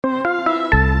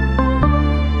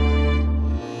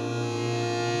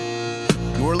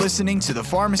listening to the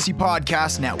Pharmacy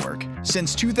Podcast Network.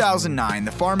 Since 2009,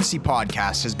 the Pharmacy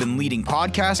Podcast has been leading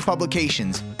podcast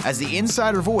publications as the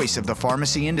insider voice of the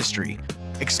pharmacy industry.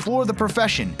 Explore the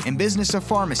profession and business of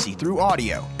pharmacy through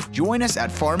audio. Join us at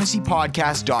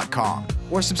pharmacypodcast.com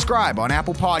or subscribe on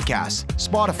Apple Podcasts,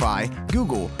 Spotify,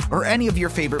 Google, or any of your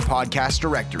favorite podcast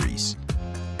directories.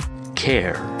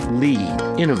 Care, lead,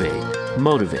 innovate,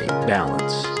 motivate,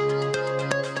 balance.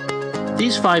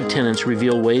 These 5 tenets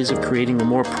reveal ways of creating a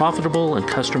more profitable and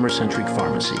customer-centric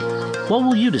pharmacy. What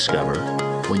will you discover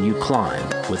when you climb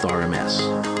with RMS?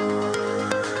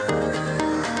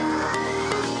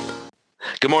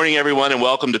 Good morning, everyone, and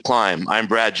welcome to Climb. I'm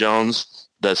Brad Jones,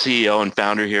 the CEO and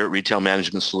founder here at Retail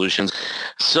Management Solutions.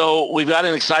 So we've got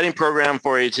an exciting program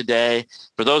for you today.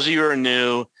 For those of you who are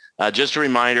new, just a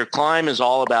reminder, Climb is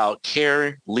all about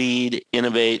care, lead,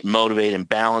 innovate, motivate, and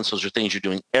balance. Those are things you're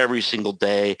doing every single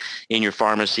day in your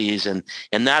pharmacies. And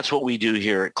that's what we do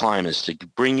here at Climb, is to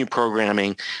bring you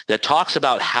programming that talks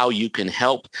about how you can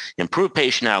help improve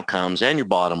patient outcomes and your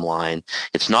bottom line.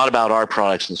 It's not about our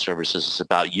products and services. It's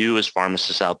about you as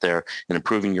pharmacists out there and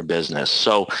improving your business.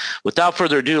 So without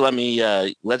further ado,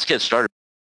 let's get started.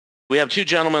 We have 2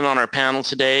 gentlemen on our panel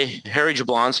today. Harry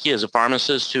Jablonski is a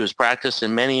pharmacist who has practiced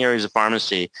in many areas of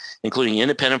pharmacy, including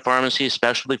independent pharmacy,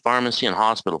 specialty pharmacy, and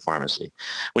hospital pharmacy.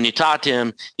 When you talk to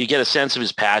him, you get a sense of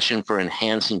his passion for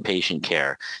enhancing patient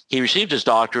care. He received his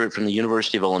doctorate from the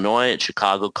University of Illinois at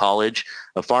Chicago College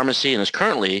of Pharmacy and is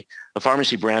currently a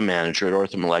pharmacy brand manager at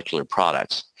Ortho Molecular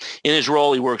Products. In his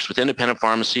role, he works with independent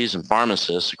pharmacies and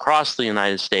pharmacists across the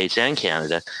United States and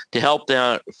Canada to help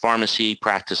their pharmacy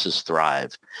practices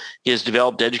thrive. He has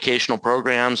developed educational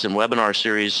programs and webinar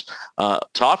series to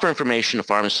offer information to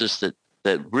pharmacists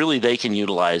that really they can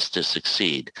utilize to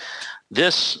succeed.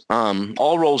 This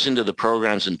all rolls into the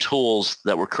programs and tools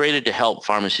that were created to help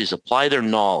pharmacies apply their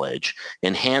knowledge,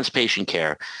 enhance patient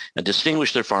care, and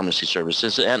distinguish their pharmacy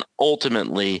services, and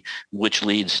ultimately, which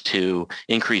leads to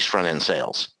increased front-end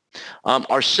sales.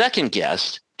 Our second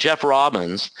guest, Jeff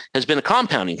Robbins, has been a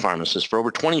compounding pharmacist for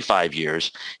over 25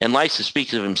 years and likes to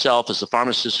speak of himself as a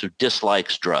pharmacist who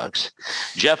dislikes drugs.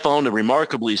 Jeff owned a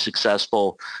remarkably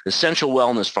successful essential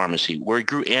wellness pharmacy where he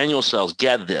grew annual sales.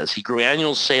 Get this, he grew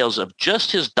annual sales of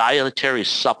just his dietary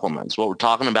supplements, what we're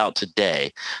talking about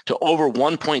today, to over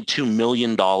 $1.2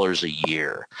 million a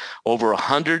year, over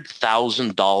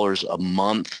 $100,000 a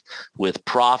month with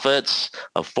profits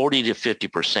of 40 to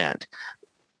 50%.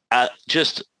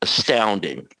 Just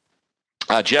astounding.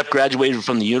 Jeff graduated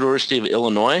from the University of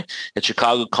Illinois at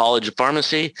Chicago College of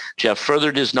Pharmacy. Jeff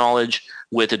furthered his knowledge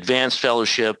with advanced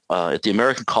fellowship at the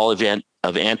American College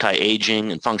of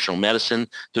Anti-Aging and Functional Medicine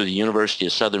through the University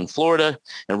of Southern Florida.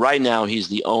 And right now, he's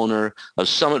the owner of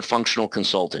Summit Functional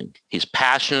Consulting. He's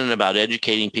passionate about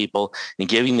educating people and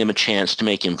giving them a chance to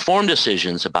make informed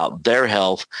decisions about their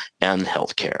health and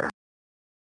healthcare.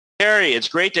 Harry, it's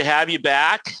great to have you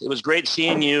back. It was great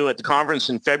seeing you at the conference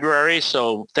in February,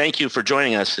 so thank you for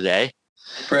joining us today.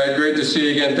 Brad, great to see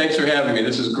you again. Thanks for having me.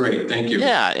 This is great. Thank you.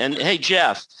 Yeah, and hey,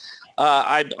 Jeff,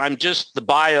 I'm just the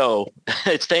bio.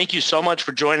 Thank you so much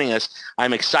for joining us.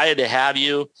 I'm excited to have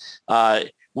you.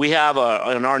 We have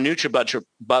in our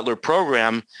NutriButler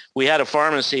program, we had a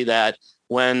pharmacy that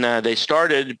when they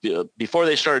started, before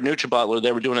they started NutriButler,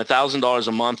 they were doing $1,000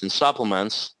 a month in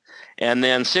supplements. And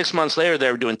then 6 months later,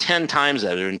 they were doing 10 times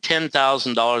that. They were doing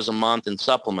 $10,000 a month in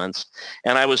supplements.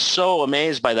 And I was so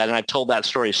amazed by that. And I've told that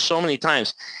story so many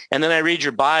times. And then I read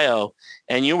your bio,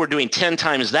 and you were doing 10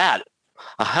 times that,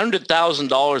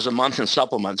 $100,000 a month in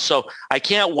supplements. So I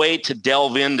can't wait to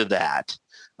delve into that.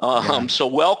 So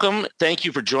welcome. Thank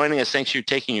you for joining us. Thanks for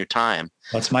taking your time.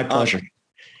 That's my pleasure.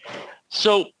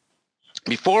 So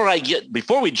before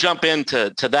we jump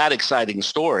into that exciting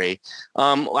story,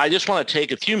 I just want to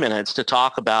take a few minutes to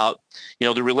talk about,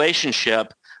 the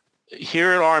relationship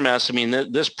here at RMS. I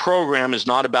mean, this program is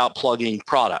not about plugging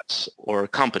products or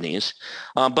companies,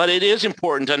 but it is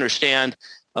important to understand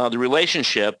the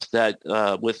relationship that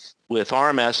with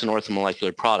RMS and Ortho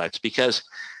Molecular Products, because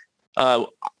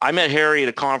I met Harry at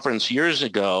a conference years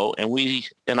ago,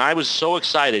 and I was so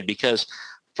excited because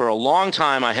for a long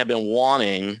time I had been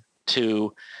wanting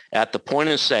to, at the point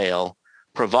of sale,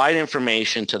 provide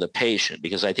information to the patient,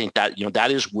 because I think that,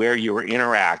 that is where you were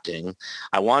interacting.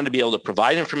 I wanted to be able to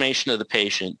provide information to the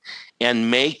patient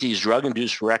and make these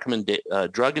drug-induced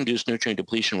nutrient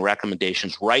depletion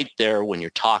recommendations right there when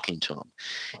you're talking to them.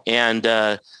 And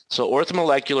so Ortho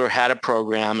Molecular had a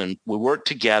program, and we worked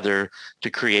together to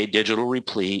create Digital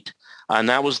Replete. And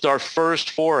that was our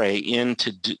first foray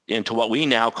into what we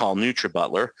now call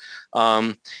NutriButler.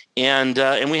 And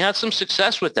we had some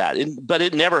success with that, but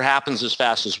it never happens as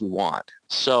fast as we want.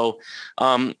 So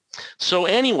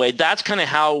anyway, that's kind of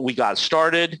how we got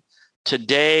started.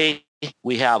 Today,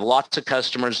 we have lots of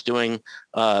customers doing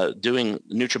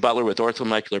NutriButler with Ortho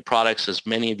Molecular Products. As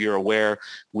many of you are aware,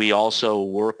 we also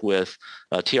work with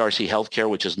TRC Healthcare,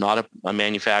 which is not a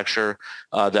manufacturer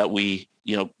that we,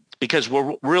 because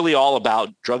we're really all about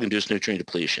drug-induced nutrient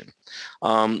depletion.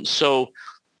 So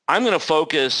I'm going to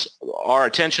focus our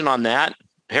attention on that.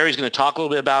 Harry's going to talk a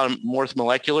little bit about Ortho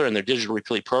Molecular and their digital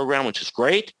replete program, which is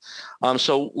great.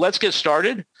 So let's get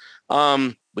started.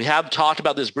 We have talked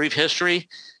about this brief history.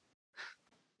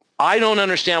 I don't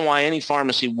understand why any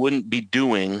pharmacy wouldn't be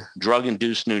doing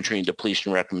drug-induced nutrient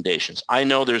depletion recommendations. I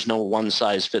know there's no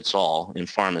one-size-fits-all in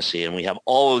pharmacy, and we have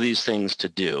all of these things to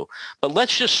do. But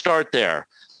let's just start there.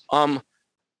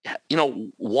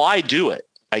 Why do it,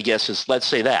 I guess, let's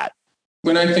say that.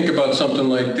 When I think about something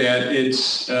like that,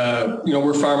 it's,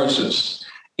 we're pharmacists,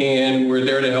 and we're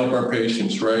there to help our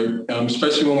patients, right?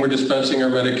 Especially when we're dispensing our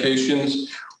medications.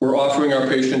 We're offering our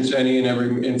patients any and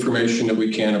every information that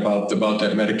we can about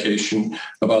that medication,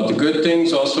 about the good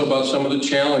things, also about some of the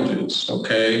challenges,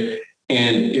 okay?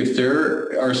 And if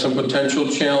there are some potential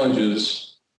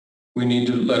challenges, we need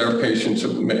to let our patients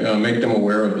make them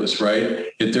aware of this, right?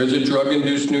 If there's a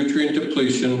drug-induced nutrient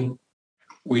depletion,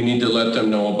 we need to let them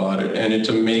know about it. And it's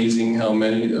amazing how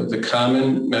many of the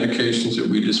common medications that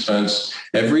we dispense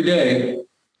every day,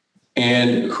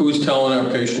 and who's telling our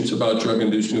patients about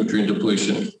drug-induced nutrient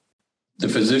depletion? The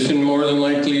physician more than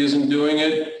likely isn't doing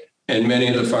it, and many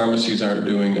of the pharmacies aren't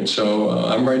doing it. So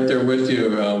I'm right there with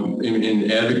you in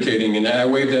advocating, and I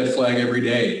wave that flag every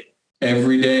day.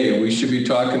 Every day, we should be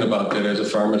talking about that as a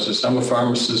pharmacist. I'm a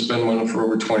pharmacist, been one for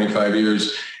over 25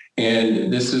 years,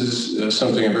 and this is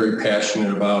something I'm very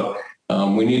passionate about.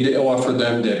 We need to offer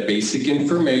them that basic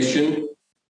information,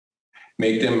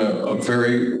 make them a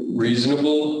very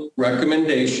reasonable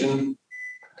recommendation.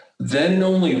 Then and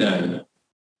only then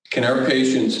can our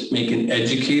patients make an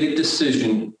educated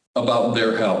decision about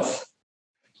their health.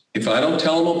 If I don't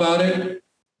tell them about it,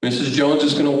 Mrs. Jones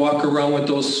is going to walk around with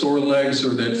those sore legs or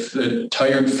that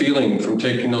tired feeling from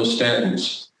taking those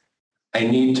statins. I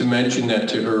need to mention that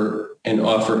to her and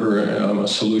offer her a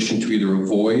solution to either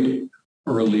avoid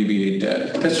or alleviate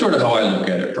that. That's sort of how I look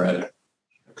at it, Brad.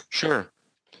 Sure.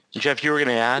 Jeff, you were going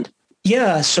to add?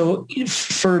 Yeah. So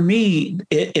for me,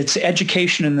 it's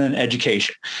education and then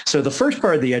education. So the first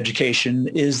part of the education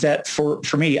is that for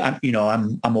me,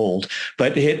 I'm old,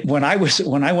 but when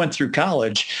I went through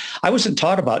college, I wasn't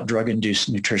taught about drug-induced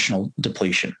nutritional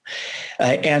depletion.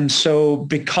 And so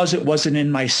because it wasn't in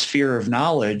my sphere of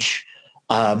knowledge,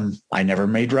 I never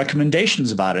made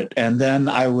recommendations about it. And then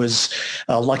I was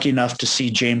lucky enough to see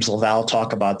James Laval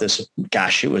talk about this.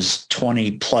 Gosh, it was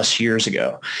 20 plus years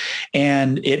ago.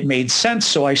 And it made sense.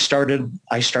 So I started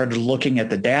looking at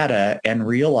the data and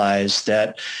realized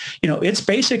that, it's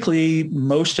basically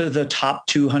most of the top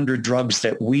 200 drugs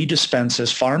that we dispense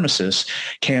as pharmacists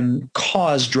can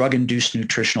cause drug-induced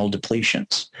nutritional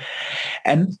depletions.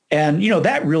 And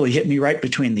that really hit me right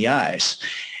between the eyes.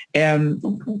 And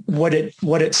what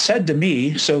it said to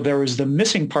me, so there was the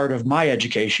missing part of my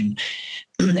education,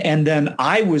 and then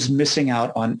I was missing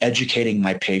out on educating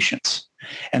my patients.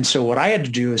 And so what I had to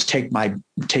do is take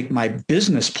my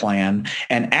business plan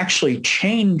and actually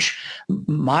change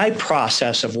my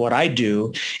process of what I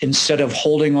do. Instead of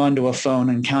holding onto a phone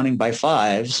and counting by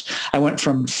fives, I went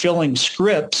from filling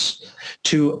scripts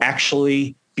to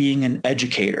actually being an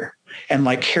educator. And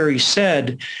like Harry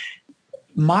said,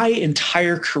 my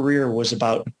entire career was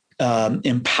about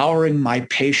empowering my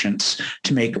patients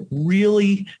to make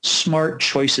really smart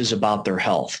choices about their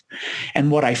health. And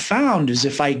what I found is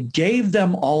if I gave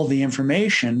them all the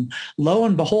information, lo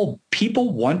and behold,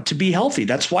 people want to be healthy.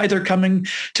 That's why they're coming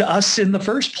to us in the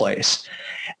first place.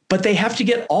 But they have to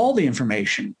get all the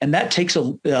information. And that takes a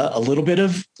little bit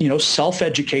of,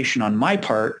 self-education on my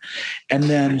part, and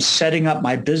then setting up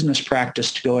my business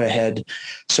practice to go ahead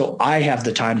so I have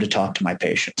the time to talk to my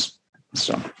patients.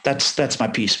 So that's my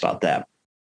piece about that.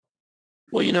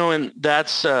 Well, and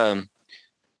that's,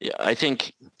 I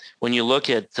think when you look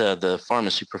at the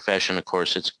pharmacy profession, of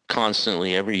course, it's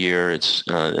constantly every year, it's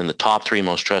in the top 3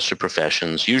 most trusted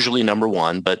professions, usually number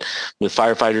 1, but with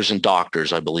firefighters and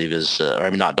doctors, I believe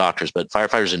not doctors, but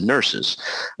firefighters and nurses,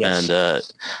 yes. And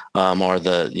are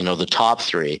the top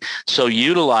 3. So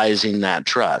utilizing that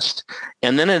trust.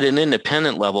 And then at an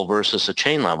independent level versus a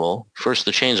chain level, first,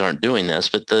 the chains aren't doing this,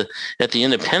 but at the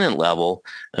independent level,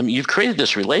 you've created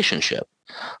this relationship.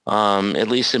 at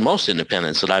least in most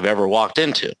independents that I've ever walked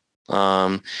into.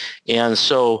 And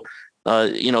so,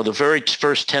 the very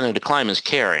first tenet of Climb is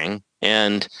caring.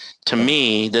 And to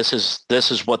me, this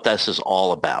is what this is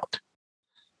all about.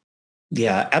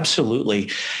 Yeah,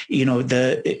 absolutely.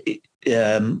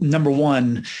 Number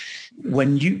one,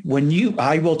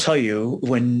 I will tell you,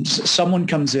 when someone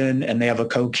comes in and they have a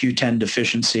CoQ10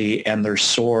 deficiency and they're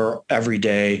sore every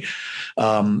day,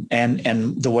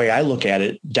 and the way I look at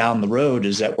it down the road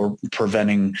is that we're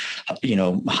preventing,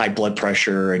 high blood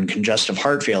pressure and congestive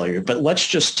heart failure. But let's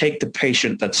just take the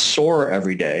patient that's sore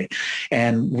every day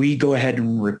and we go ahead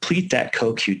and replete that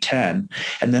CoQ10,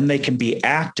 and then they can be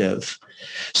active.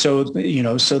 So they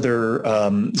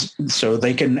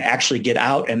can actually get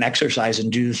out and exercise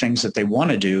and do the things that they want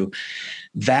to do.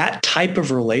 That type of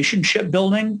relationship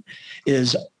building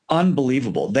is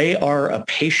unbelievable. They are a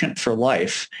patient for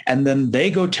life, and then they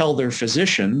go tell their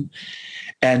physician,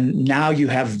 and now you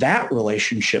have that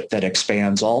relationship that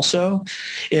expands also.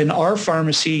 In our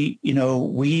pharmacy,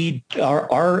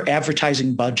 our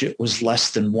advertising budget was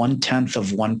less than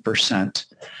 1/10%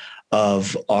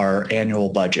 of our annual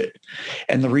budget.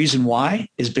 And the reason why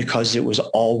is because it was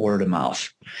all word of mouth.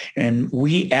 And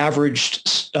we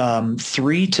averaged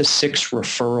 3 to 6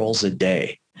 referrals a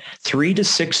day, 3 to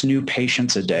 6 new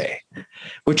patients a day,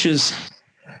 which is,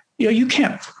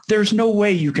 there's no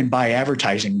way you can buy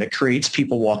advertising that creates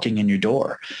people walking in your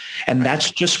door. And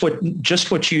that's just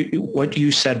what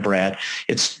you said, Brad.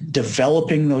 It's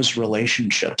developing those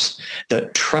relationships,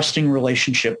 the trusting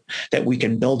relationship that we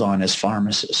can build on as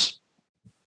pharmacists.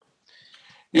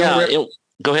 Yeah,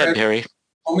 go ahead, Harry.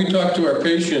 When we talk to our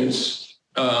patients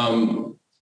about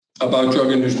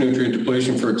drug-induced nutrient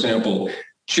depletion, for example,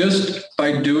 just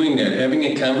by doing that, having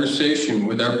a conversation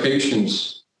with our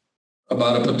patients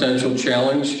about a potential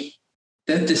challenge,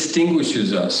 that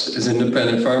distinguishes us as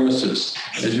independent pharmacists.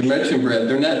 As you mentioned, Brad,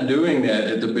 they're not doing that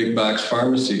at the big box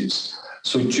pharmacies.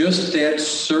 So just that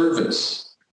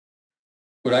service,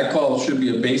 what I call should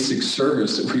be a basic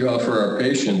service that we offer our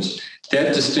patients,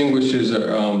 that distinguishes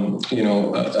our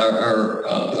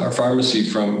pharmacy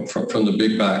from the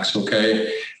big box.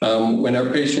 Okay, when our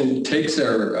patient takes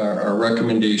our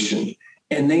recommendation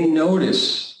and they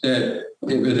notice that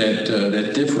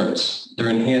difference, their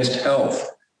enhanced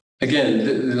health.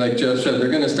 Again, like Jeff said, they're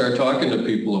going to start talking to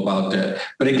people about that.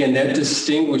 But again, that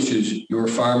distinguishes your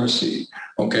pharmacy.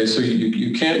 Okay, so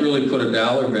you can't really put a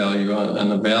dollar value on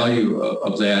the value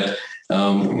of that.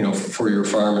 For your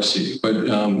pharmacy. But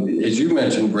as you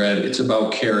mentioned, Brad, it's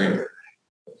about caring.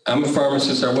 I'm a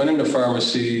pharmacist. I went into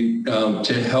pharmacy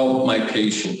to help my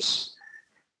patients.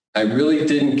 I really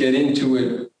didn't get into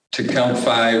it to count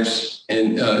fives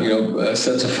and,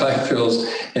 sets of 5 pills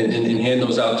and hand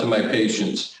those out to my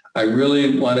patients. I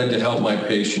really wanted to help my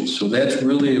patients. So that's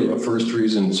really a first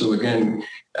reason. So again,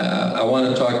 I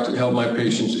want to help my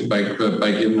patients by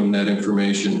giving them that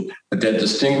information. But that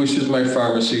distinguishes my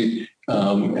pharmacy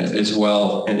as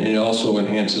well, and it also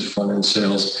enhances front-end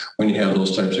sales when you have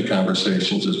those types of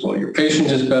conversations as well. Your patient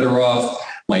is better off,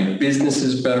 my business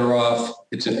is better off.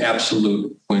 It's an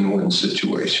absolute win-win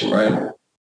situation, right?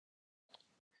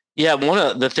 Yeah, one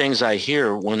of the things I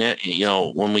hear when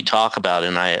we talk about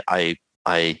it, and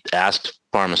I ask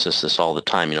pharmacists this all the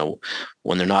time,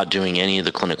 when they're not doing any of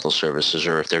the clinical services,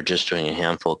 or if they're just doing a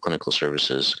handful of clinical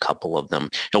services, a couple of them,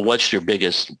 what's your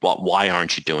biggest, why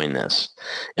aren't you doing this?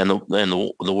 And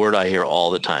the word I hear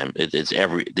all the time, it's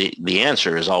the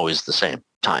answer is always the same: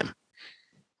 time.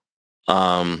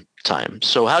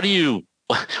 So what do you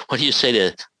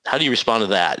respond to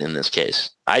that in this case?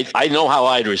 I know how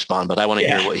I'd respond, but I want to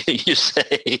hear what you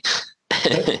say.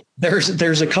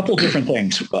 There's a couple different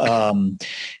things.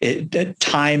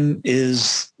 Time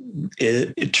is,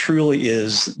 it truly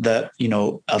is that,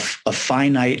 a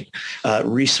finite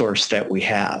resource that we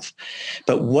have.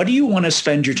 But what do you want to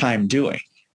spend your time doing?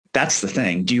 That's the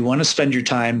thing. Do you want to spend your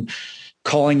time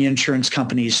calling insurance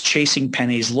companies, chasing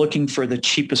pennies, looking for the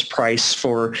cheapest price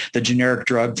for the generic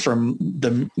drug from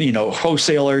the,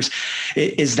 wholesalers?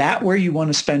 Is that where you want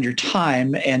to spend your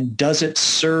time? And does it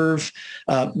serve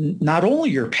not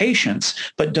only your patients,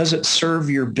 but does it serve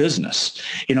your business?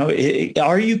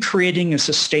 Are you creating a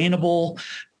sustainable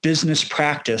business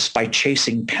practice by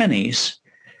chasing pennies?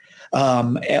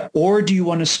 Or do you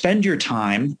want to spend your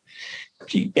time,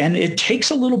 and it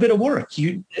takes a little bit of work.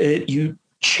 You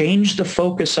change the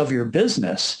focus of your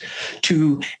business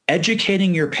to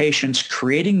educating your patients,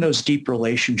 creating those deep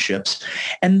relationships.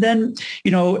 And then,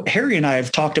 Harry and I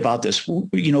have talked about this.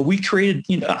 We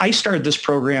created, I started this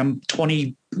program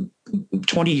 20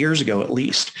 years ago at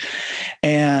least.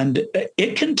 And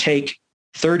it can take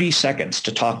 30 seconds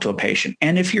to talk to a patient.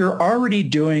 And if you're already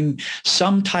doing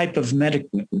some type of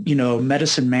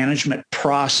medicine management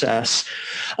process,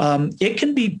 it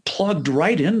can be plugged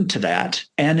right into that,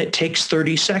 and it takes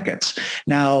 30 seconds.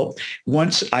 Now,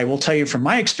 I will tell you from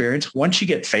my experience, once you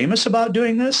get famous about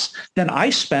doing this, then I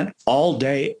spent all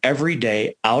day, every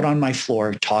day out on my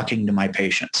floor talking to my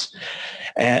patients.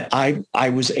 And I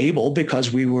was able,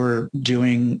 because we were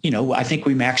doing, I think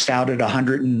we maxed out at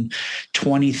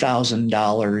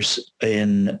 $120,000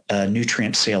 in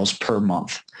nutrient sales per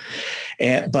month.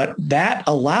 But that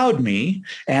allowed me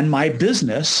and my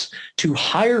business to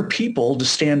hire people to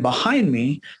stand behind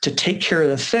me to take care of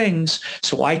the things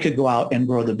so I could go out and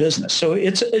grow the business. So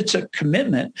it's a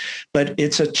commitment, but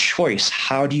it's a choice.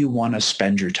 How do you want to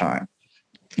spend your time?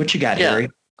 What you got, Harry?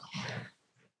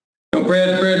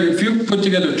 Brad, if you put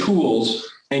together tools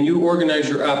and you organize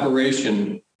your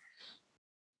operation,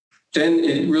 then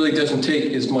it really doesn't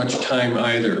take as much time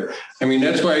either. I mean,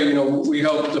 that's why, we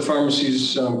help the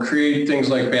pharmacies create things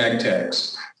like bag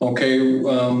tags. Okay.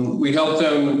 We help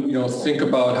them, think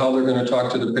about how they're going to talk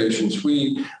to the patients.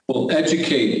 We will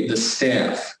educate the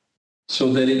staff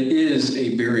so that it is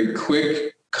a very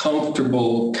quick,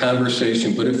 comfortable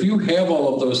conversation. But if you have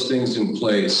all of those things in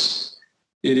place,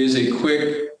 it is a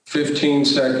quick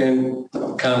 15-second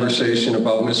conversation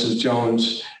about Mrs.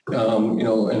 Jones,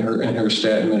 and her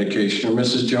statin medication, or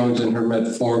Mrs. Jones and her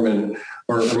metformin,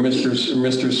 or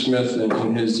Mr. Smith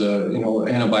and his,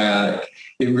 antibiotic.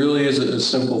 It really is a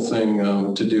simple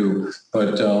thing to do.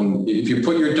 But if you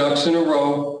put your ducks in a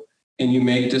row and you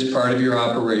make this part of your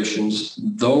operations,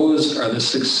 those are the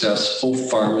successful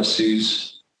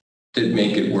pharmacies that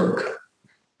make it work.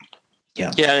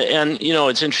 Yeah. And,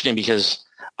 it's interesting because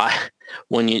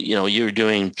when you're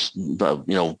doing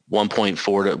 1.2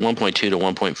 to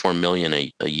 1.4 million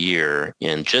a year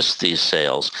in just these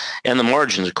sales, and the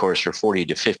margins, of course, are 40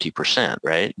 to 50%,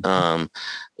 right?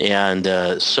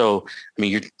 So I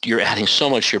mean, you're adding so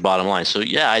much to your bottom line. So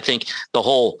yeah, I think the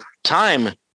whole time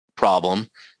problem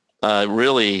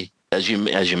really, as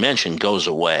you mentioned, goes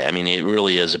away. I mean, it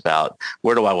really is about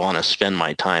where do I want to spend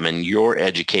my time, and you're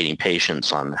educating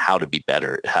patients on how to be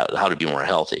better, how to be more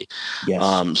healthy.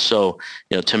 Yes. So,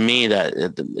 to me, that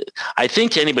I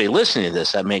think to anybody listening to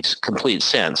this, that makes complete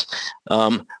sense.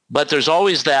 But there's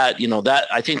always that, that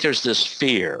I think there's this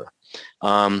fear,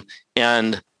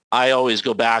 and I always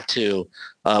go back to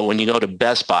when you go to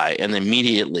Best Buy, and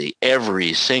immediately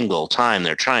every single time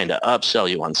they're trying to upsell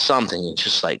you on something, it's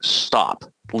just like, stop.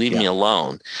 Leave me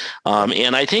alone.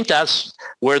 And I think that's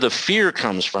where the fear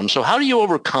comes from. So how do you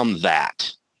overcome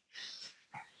that?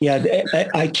 Yeah,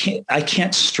 I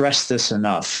can't stress this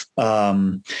enough.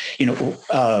 When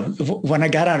I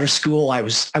got out of school, I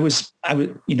was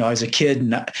a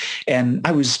kid, and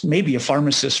I was maybe a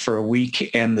pharmacist for a week.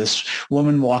 And this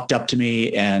woman walked up to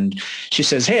me and she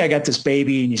says, "Hey, I got this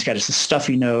baby and he's got this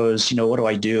stuffy nose. What do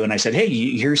I do?" And I said, "Hey,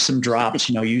 here's some drops.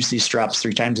 Use these drops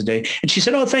 3 times a day." And she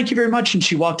said, "Oh, thank you very much." And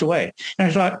she walked away. And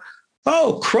I thought,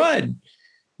 "Oh, crud!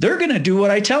 They're going to do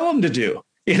what I tell them to do."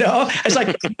 It's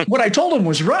like what I told him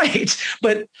was right,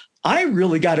 but I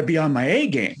really got to be on my A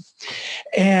game.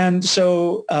 And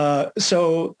so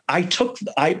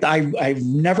I've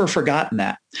never forgotten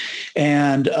that.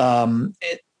 And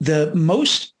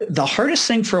the hardest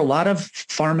thing for a lot of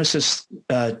pharmacists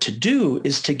to do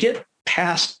is to get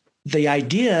past the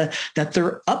idea that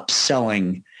they're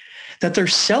upselling, that they're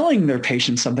selling their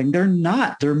patients something. They're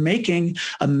not. They're making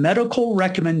a medical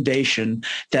recommendation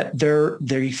that the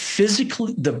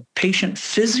patient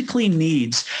physically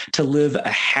needs to live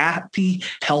a happy,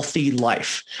 healthy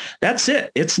life. That's it.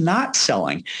 It's not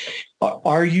selling.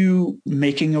 Are you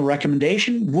making a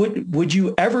recommendation? Would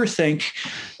you ever think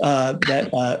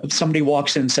that somebody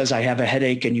walks in and says, "I have a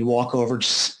headache," and you walk over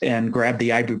and grab the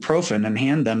ibuprofen and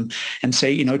hand them and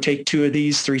say, "Take 2 of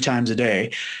these 3 times a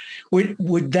day"?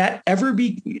 Would that ever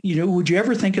be, would you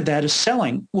ever think of that as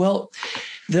selling? Well,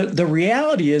 the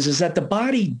reality is that the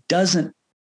body doesn't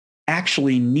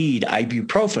actually need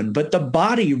ibuprofen, but the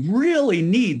body really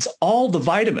needs all the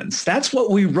vitamins. That's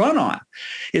what we run on,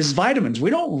 is vitamins. We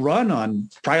don't run on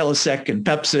Prilosec and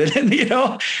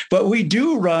Pepcid, but we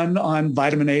do run on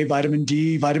vitamin A, vitamin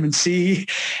D, vitamin C.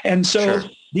 And so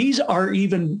these are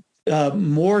even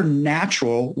more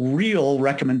natural, real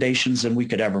recommendations than we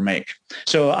could ever make.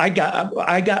 So I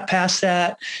got past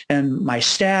that, and my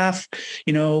staff,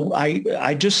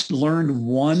 I just learned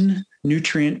one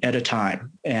nutrient at a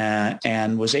time,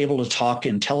 and was able to talk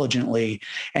intelligently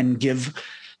and give.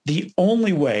 The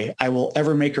only way I will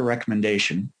ever make a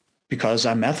recommendation, because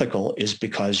I'm ethical, is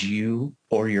because you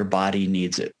or your body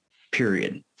needs it,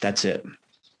 period. That's it.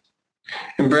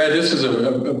 And Brad, this is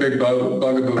a big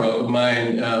bugaboo of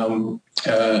mine.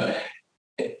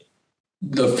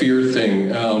 The fear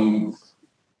thing.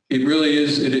 It really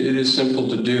is. It is simple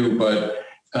to do, but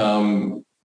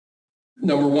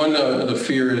number one, the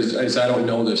fear is I don't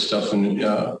know this stuff and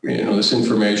this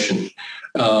information.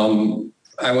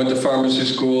 I went to pharmacy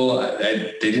school.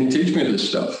 They didn't teach me this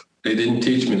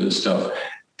stuff.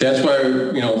 That's why,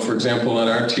 for example, on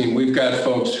our team, we've got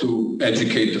folks who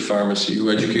educate the pharmacy,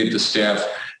 who educate the staff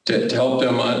to help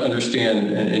them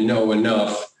understand and know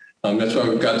enough. That's why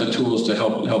we've got the tools to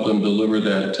help them deliver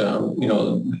that,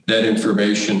 that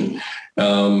information.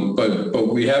 But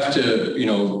we have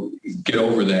to, get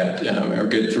over that or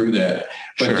get through that.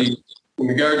 But Sure. in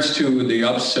regards to the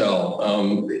upsell,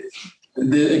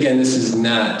 again, this is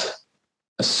not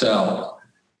a sell.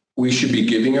 We should be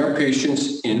giving our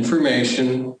patients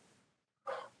information,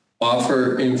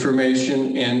 offer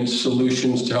information and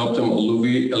solutions to help them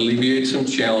alleviate some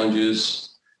challenges.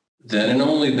 Then and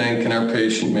only then can our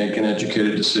patient make an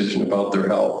educated decision about their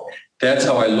health. That's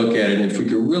how I look at it. And if we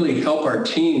could really help our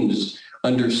teams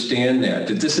understand that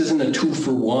this isn't a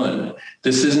 2-for-1.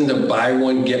 This isn't a buy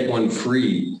one, get one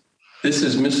free. This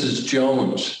is Mrs.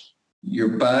 Jones. Your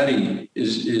body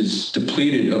is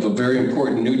depleted of a very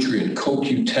important nutrient,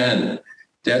 CoQ10.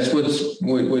 That's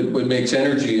what makes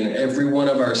energy in every one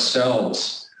of our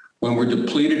cells. When we're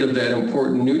depleted of that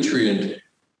important nutrient,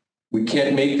 we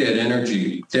can't make that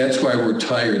energy. That's why we're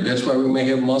tired. That's why we may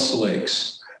have muscle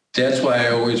aches. That's why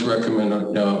I always recommend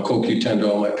CoQ10 to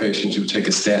all my patients who take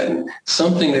a statin.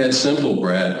 Something that simple,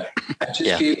 Brad. I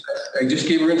just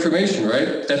gave her information,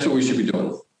 right? That's what we should be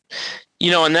doing.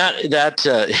 And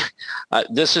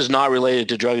this is not related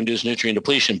to drug-induced nutrient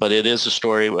depletion, but it is a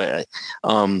story.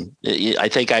 I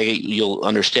think you'll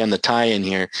understand the tie-in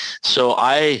here. So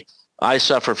I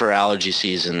suffer for allergy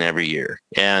season every year,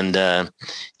 and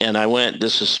I went.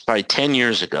 This was probably 10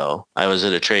 years ago. I was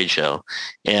at a trade show,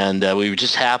 and we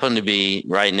just happened to be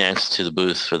right next to the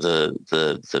booth for the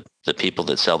people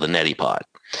that sell the neti pot,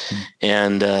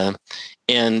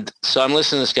 and so I'm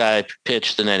listening to this guy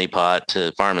pitch the neti pot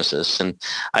to pharmacists, and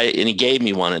he gave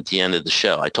me one at the end of the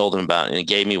show. I told him about it, and he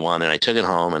gave me one, and I took it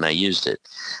home and I used it.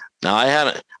 Now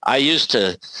I used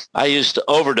to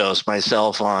overdose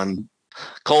myself on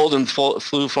cold and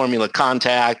flu formula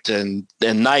contact and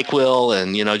NyQuil,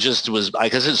 and just was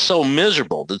because it's so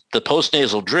miserable. The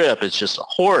postnasal drip, it's just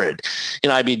horrid.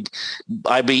 I'd be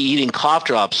eating cough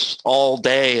drops all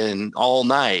day and all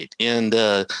night, and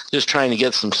just trying to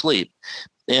get some sleep.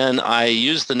 And I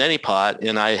used the neti pot,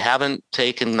 and I haven't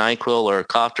taken NyQuil or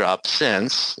cough drop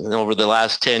since over the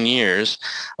last 10 years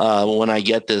when I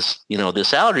get this,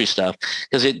 this allergy stuff,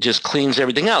 because it just cleans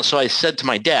everything out. So I said to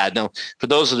my dad, now, for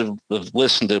those that have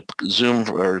listened to Zoom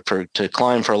or to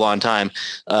Climb for a long time,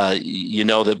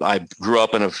 that I grew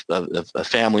up in a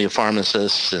family of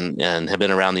pharmacists and have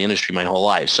been around the industry my whole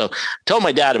life. So I told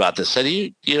my dad about this. I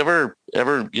said, you ever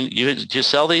you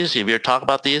sell these? Have you ever talked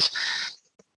about these?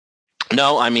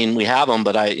 No, I mean, we have them,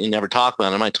 but I never talk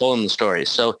about them. I told him the story.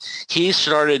 So he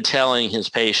started telling his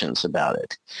patients about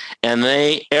it. And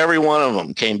every one of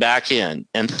them came back in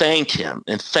and thanked him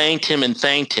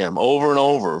over and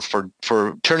over for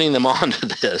turning them on to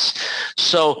this.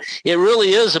 So it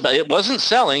really is it wasn't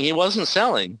selling. He wasn't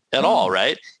selling at all,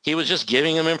 right? He was just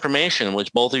giving them information,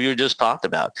 which both of you just talked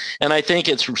about. And I think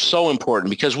it's so important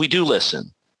because we do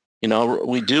listen.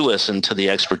 We do listen to the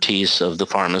expertise of the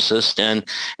pharmacist, and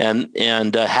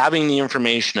having the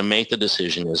information to make the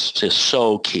decision is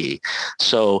so key.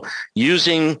 So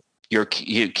using your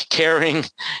caring,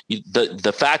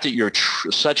 the fact that you're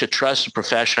such a trusted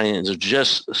professional is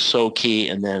just so key.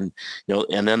 And then,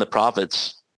 and then the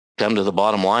profits come to the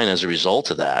bottom line as a result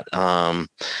of that.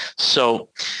 So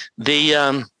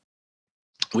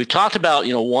we've talked about,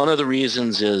 one of the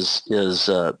reasons is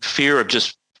fear of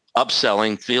just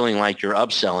upselling, feeling like you're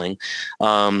upselling.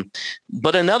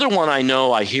 But another one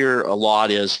I hear a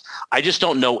lot is, I just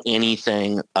don't know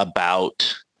anything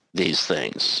about these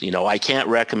things. I can't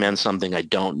recommend something I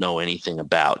don't know anything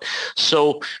about.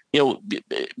 So,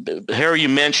 Harry, you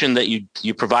mentioned that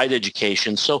you provide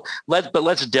education. So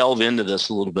let's delve into this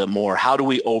a little bit more. How do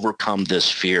we overcome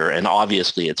this fear? And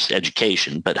obviously it's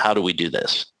education, but how do we do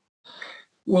this?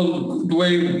 Well, the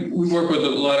way we work with a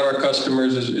lot of our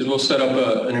customers is we'll set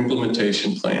up an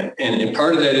implementation plan. And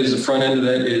part of that is, the front end of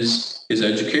that is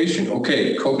education.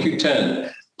 Okay,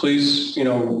 CoQ10, please,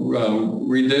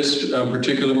 read this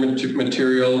particular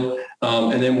material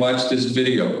and then watch this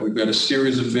video. We've got a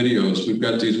series of videos. We've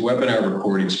got these webinar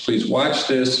recordings. Please watch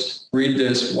this, read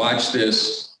this, watch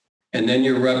this. and then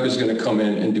your rep is going to come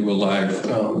in and do a live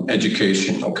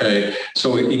education. Okay,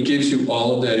 so it gives you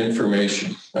all of that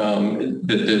information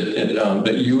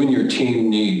that you and your team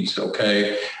needs.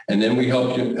 Okay, and then we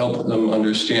help them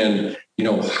understand,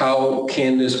 how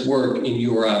can this work in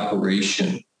your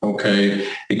operation. Okay,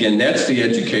 again, that's the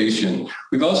education.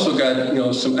 We've also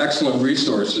got some excellent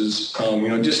resources.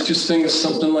 Just things,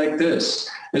 something like this.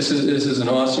 This is an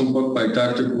awesome book by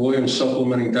Dr. Williams,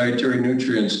 Supplementing Dietary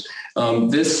Nutrients.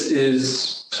 This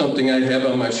is something I have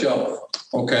on my shelf,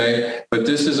 okay? But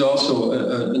this is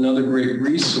also another great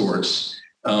resource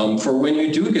for when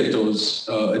you do get those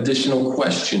additional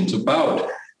questions about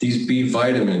these B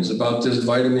vitamins, about this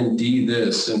vitamin D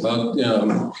this, about,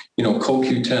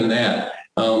 CoQ10 that.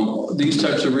 These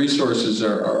types of resources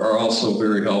are also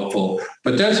very helpful.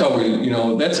 But that's how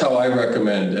that's how I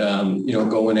recommend,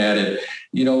 going at it.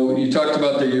 You talked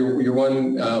about your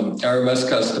one RMS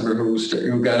customer who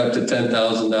got up to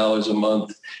 $10,000 a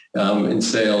month in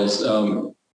sales.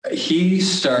 He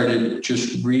started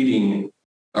just reading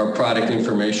our product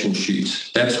information sheets.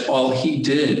 That's all he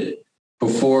did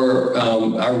before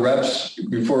our rep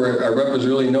was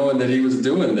really knowing that he was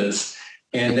doing this.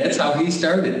 And that's how he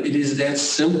started. It is that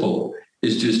simple.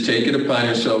 Is just take it upon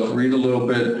yourself, read a little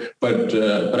bit, but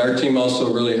our team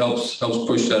also really helps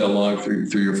push that along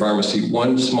through your pharmacy,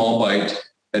 one small bite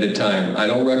at a time. I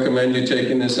don't recommend you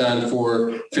taking this on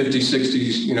for 50,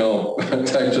 60,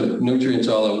 types of nutrients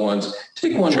all at once.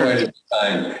 Take one bite at a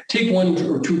time. Take one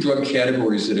or two drug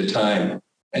categories at a time,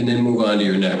 and then move on to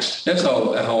your next. That's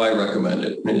how I recommend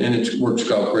it, and it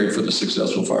works out great for the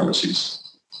successful pharmacies.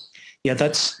 Yeah,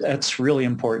 that's really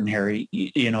important, Harry.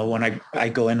 When I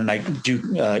go in and I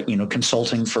do,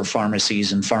 consulting for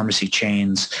pharmacies and pharmacy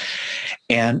chains,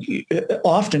 and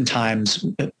oftentimes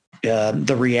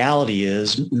the reality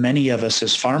is many of us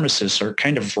as pharmacists are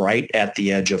kind of right at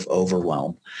the edge of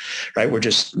overwhelm, right? We're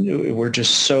just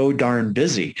so darn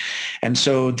busy. And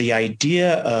so the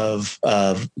idea of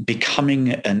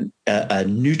becoming a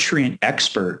nutrient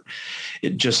expert,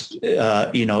 it just,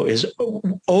 is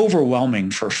overwhelming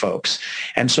for folks.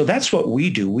 And so that's what we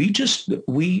do. We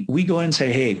go in and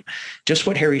say, hey, just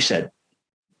what Harry said,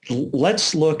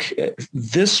 let's look at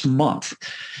this month.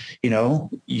 You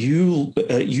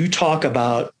talk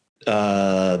about,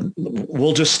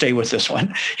 we'll just stay with this one,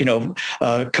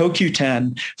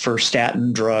 CoQ10 for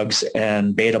statin drugs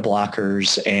and beta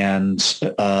blockers and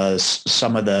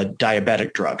some of the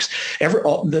diabetic drugs.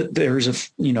 There's a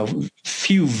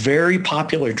few very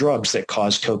popular drugs that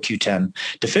cause CoQ10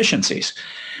 deficiencies.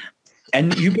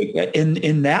 And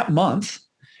in that month,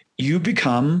 you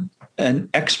become an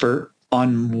expert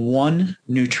on one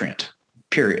nutrient,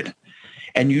 period.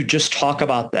 And you just talk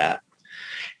about that.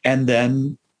 And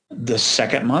then the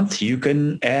second month, you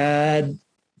can add,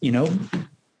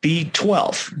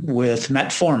 B12 with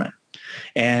metformin.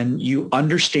 And you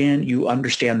understand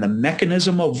the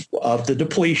mechanism of the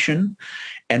depletion.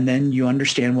 And then you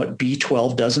understand what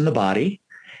B12 does in the body.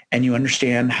 And you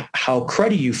understand how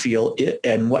cruddy you feel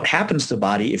and what happens to the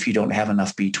body if you don't have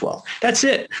enough B12. That's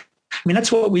it. I mean,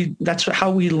 that's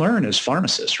how we learn as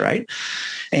pharmacists, right?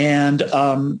 And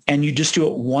you just do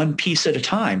it one piece at a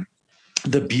time.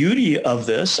 The beauty of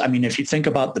this, I mean, if you think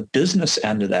about the business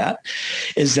end of that,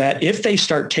 is that if they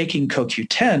start taking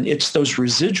CoQ10, it's those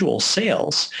residual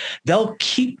sales. They'll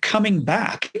keep coming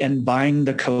back and buying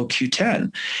the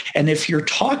CoQ10. And if you're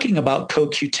talking about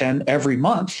CoQ10 every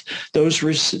month, those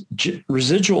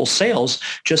residual sales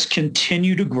just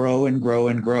continue to grow and grow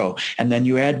and grow. And then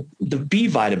you add the B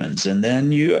vitamins, and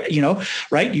then you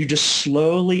just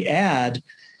slowly add.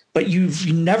 But you've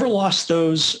never lost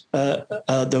those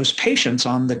patients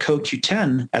on the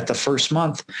CoQ10 at the first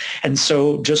month. And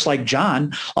so just like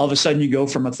John, all of a sudden you go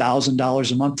from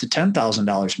 $1,000 a month to $10,000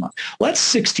 a month. Well,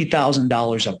 that's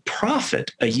 $60,000 of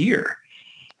profit a year.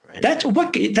 Right.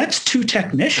 That's two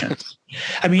technicians.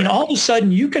 I mean, all of a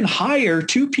sudden you can hire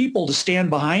two people to stand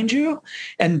behind you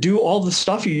and do all the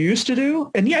stuff you used to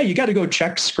do. And yeah, you got to go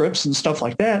check scripts and stuff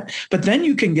like that. But then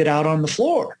you can get out on the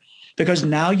floor. Because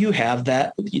now you have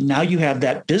that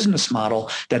business model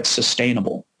that's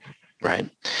sustainable. Right.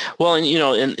 Well, and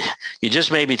you just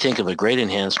made me think of a great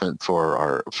enhancement for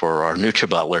our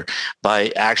NutriButler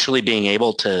by actually being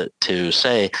able to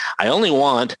say, I only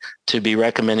want to be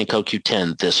recommending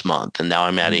CoQ10 this month, and now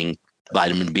I'm adding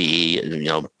vitamin B,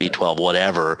 B12,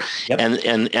 whatever, yep.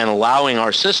 and allowing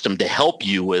our system to help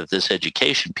you with this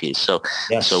education piece. So,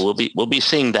 yes. So we'll be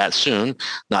seeing that soon.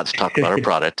 Not to talk about our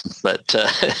product, but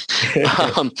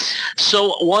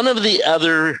so one of the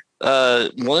other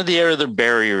one of the other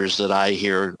barriers that I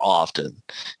hear often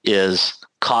is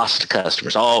cost to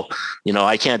customers. Oh,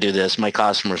 I can't do this. My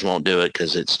customers won't do it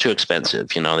because it's too expensive.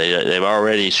 They've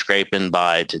already scraping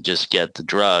by to just get the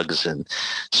drugs. And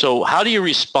so how do you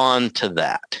respond to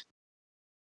that?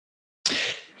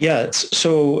 Yeah.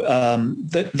 So,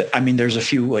 there's a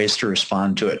few ways to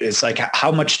respond to it. It's like,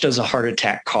 how much does a heart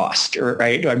attack cost?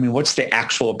 Right? What's the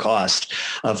actual cost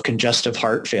of congestive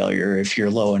heart failure if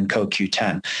you're low in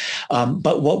CoQ10?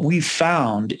 But what we've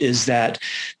found is that,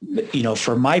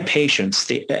 for my patients,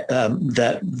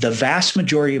 the vast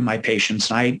majority of my patients,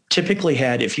 and I typically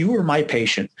had, if you were my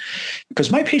patient,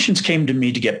 because my patients came to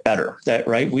me to get better,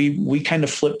 we kind of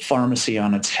flipped pharmacy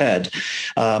on its head.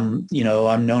 I'm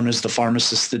known as the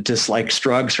pharmacist that dislikes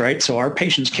drugs, right? So our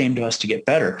patients came to us to get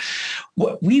better.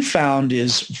 What we found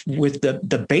is with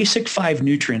the basic 5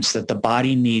 nutrients that the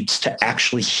body needs to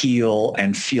actually heal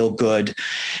and feel good.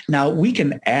 Now we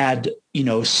can add,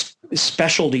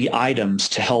 specialty items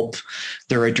to help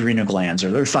their adrenal glands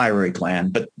or their thyroid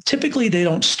gland, but typically they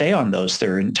don't stay on those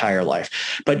their entire life.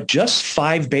 But just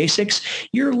 5 basics,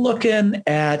 you're looking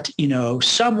at,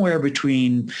 somewhere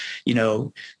between,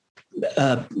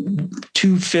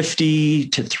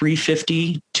 $2.50 to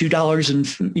 $3.50,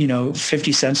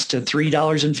 $2.50 to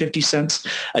 $3.50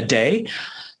 a day.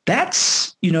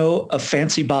 That's, a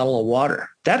fancy bottle of water.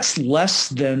 That's less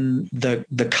than the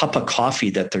cup of coffee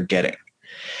that they're getting.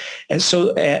 And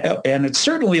so, and it's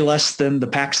certainly less than the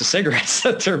packs of cigarettes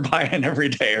that they're buying every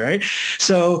day, right?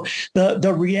 So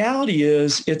the reality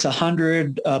is it's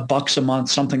 $100 a month,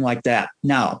 something like that.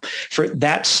 Now, for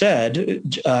that said,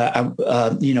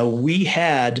 we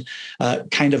had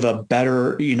kind of a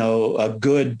better, a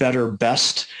good, better,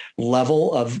 best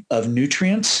level of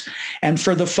nutrients. And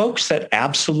for the folks that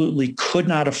absolutely could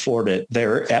not afford it,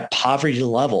 they're at poverty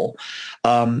level,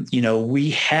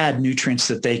 we had nutrients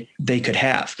that they could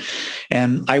have.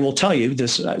 And I will tell you,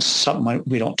 this is something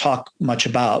we don't talk much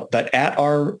about, but at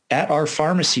our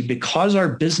pharmacy, because our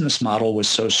business model was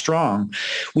so strong,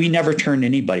 we never turned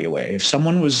anybody away. If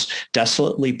someone was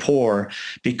desolately poor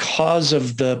because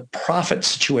of the profit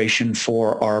situation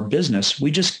for our business, we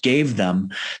just gave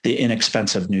them the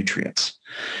inexpensive nutrients.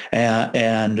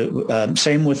 And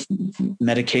same with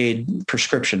Medicaid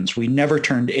prescriptions. We never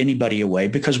turned anybody away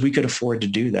because we could afford to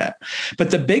do that.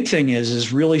 But the big thing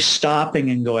is really stopping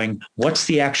and going, what's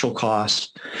the actual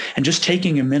cost? And just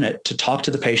taking a minute to talk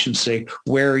to the patient, say,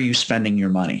 where are you spending your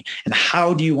money? And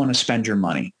how do you want to spend your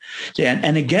money?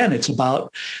 And again, it's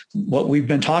about what we've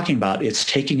been talking about. It's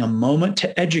taking a moment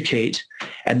to educate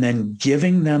and then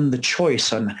giving them the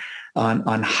choice on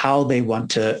how they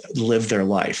want to live their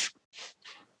life.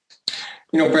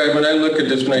 Brad, when I look at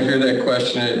this, when I hear that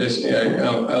question,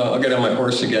 I'll get on my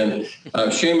horse again.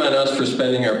 Shame on us for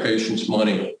spending our patients'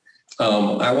 money.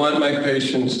 I want my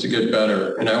patients to get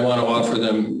better, and I want to offer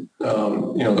them,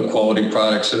 the quality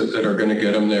products that are going to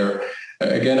get them there.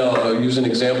 Again, I'll use an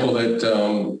example that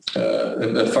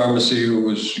pharmacy who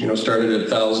was, started at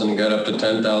 1,000 and got up to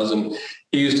 10,000.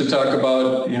 He used to talk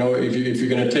about, if you're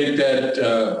going to take that,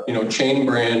 chain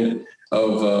brand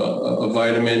of a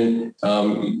vitamin,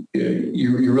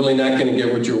 you're really not going to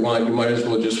get what you want. You might as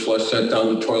well just flush that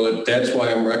down the toilet. That's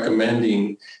why I'm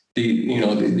recommending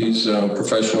these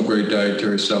professional grade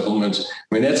dietary supplements.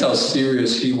 I mean, that's how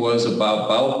serious he was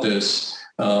about this,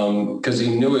 because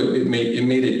he knew it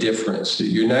made a difference.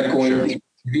 You're not going. Sure.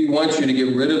 He wants you to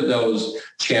get rid of those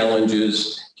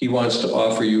challenges. He wants to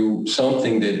offer you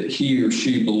something that he or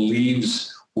she believes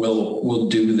will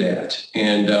do that.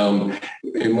 And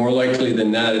more likely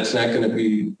than not, it's not going to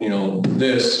be,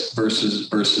 this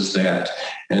versus that.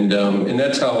 And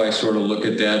that's how I sort of look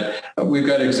at that. We've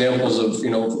got examples of,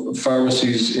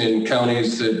 pharmacies in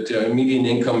counties that median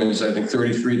income is, I think,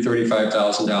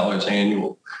 $35,000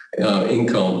 annual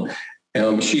income.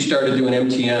 She started doing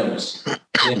MTMs.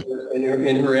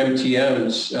 In her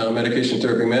MTMs, medication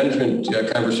therapy management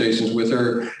conversations with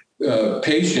her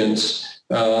patients,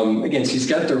 again, she's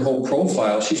got their whole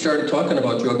profile. She started talking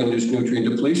about drug-induced nutrient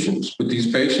depletions with these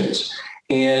patients.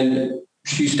 And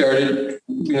she started,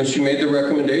 she made the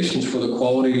recommendations for the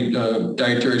quality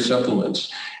dietary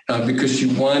supplements because she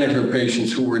wanted her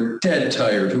patients who were dead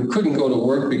tired, who couldn't go to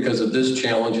work because of this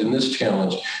challenge and this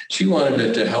challenge. She wanted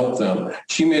it to help them.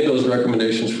 She made those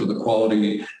recommendations for the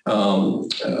quality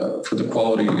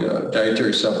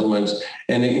dietary supplements.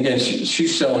 And again,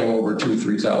 she's selling over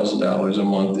 $2,000-$3,000 a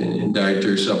month in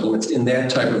dietary supplements in that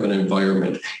type of an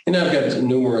environment. And I've got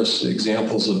numerous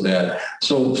examples of that.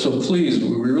 So please,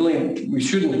 we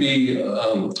shouldn't be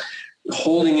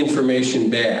holding information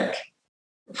back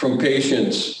from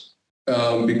patients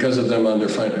because of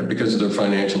their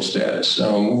financial status.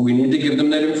 We need to give them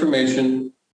that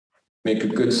information, make a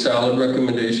good solid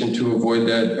recommendation to avoid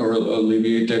that or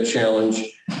alleviate that challenge.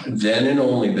 Then and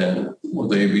only then will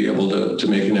they be able to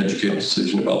make an educated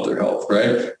decision about their health,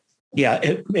 right? Yeah.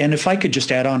 And if I could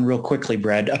just add on real quickly,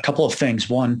 Brad, a couple of things.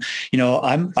 One,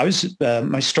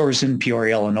 my store's in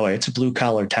Peoria, Illinois. It's a blue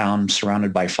collar town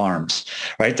surrounded by farms,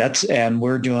 right? And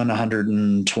we're doing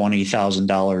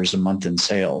 $120,000 a month in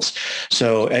sales.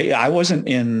 So I wasn't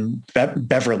in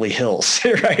Beverly Hills,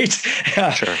 right?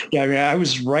 Sure. Yeah. I mean, I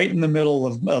was right in the middle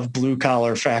of blue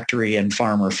collar factory and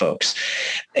farmer folks.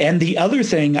 And the other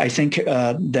thing I think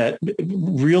that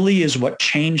really is what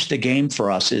changed the game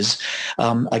for us is,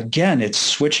 again, it's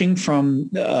switching from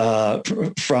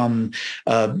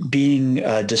being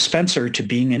a dispenser to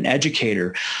being an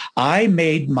educator. I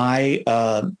made my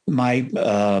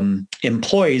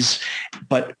employees,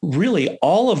 but really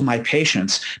all of my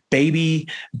patients, baby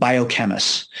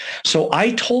biochemists. So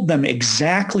I told them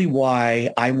exactly why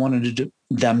I wanted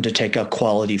them to take a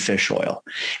quality fish oil.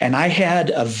 And I had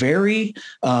a very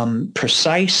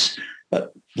precise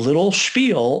little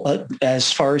spiel as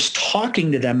far as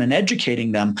talking to them and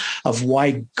educating them of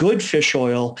why good fish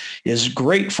oil is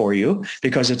great for you,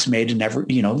 because it's made in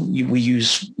we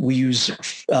use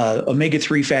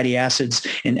omega-3 fatty acids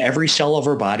in every cell of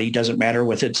our body. Doesn't matter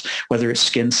whether it's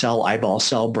skin cell, eyeball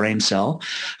cell, brain cell.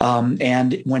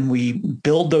 And when we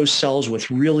build those cells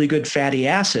with really good fatty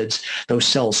acids, those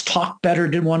cells talk better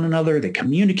to one another. They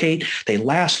communicate, they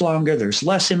last longer. There's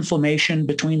less inflammation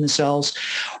between the cells.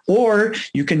 Or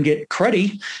you can get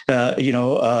cruddy,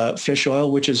 fish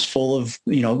oil, which is full of,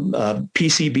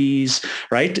 PCBs,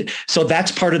 right? So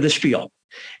that's part of the spiel.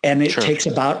 And it takes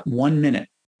about 1 minute.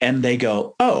 And they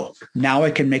go, oh, now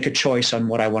I can make a choice on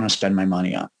what I want to spend my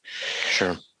money on.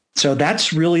 Sure. So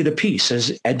that's really the piece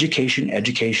is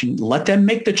education. Let them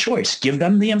make the choice. Give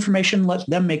them the information. Let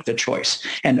them make the choice.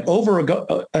 And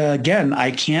again,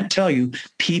 I can't tell you,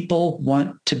 people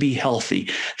want to be healthy.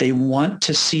 They want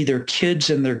to see their kids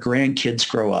and their grandkids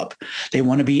grow up. They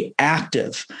want to be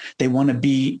active. They want to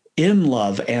be in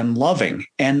love and loving.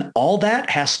 And all that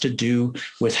has to do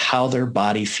with how their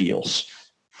body feels.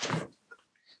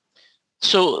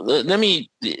 So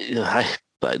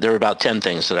there were about 10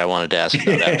 things that I wanted to ask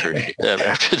about after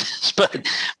this, but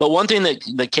one thing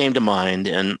that came to mind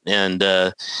and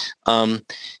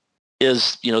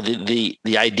is, the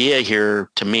idea here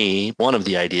to me, one of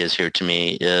the ideas here to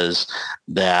me is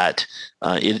that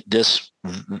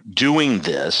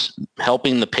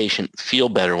helping the patient feel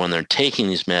better when they're taking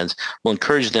these meds will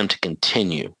encourage them to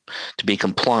continue to be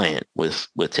compliant with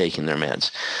taking their meds.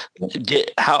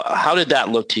 How did that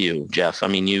look to you, Jeff? I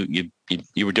mean, you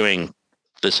were doing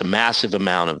a massive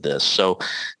amount of this. So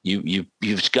you've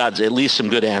got at least some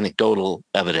good anecdotal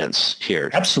evidence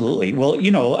here. Absolutely.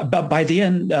 Well, by the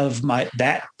end of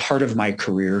that part of my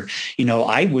career,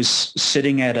 I was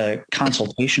sitting at a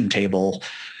consultation table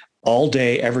all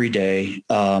day, every day,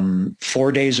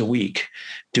 4 days a week,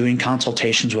 doing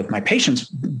consultations with my patients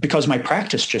because my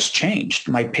practice just changed.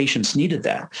 My patients needed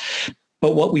that.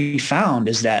 But what we found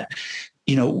is that,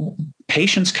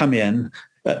 patients come in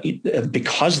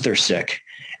because they're sick.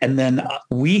 And then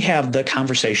we have the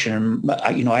conversation.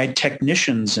 I had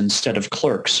technicians instead of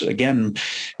clerks. Again,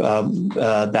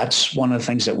 that's one of the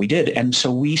things that we did. And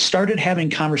so we started having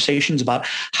conversations about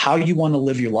how you want to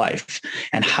live your life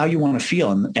and how you want to feel.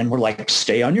 And we're like,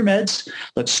 stay on your meds.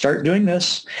 Let's start doing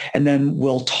this. And then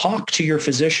we'll talk to your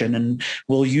physician and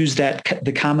we'll use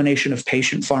the combination of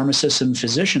patient, pharmacist, and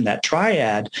physician, that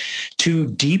triad, to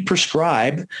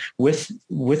de-prescribe with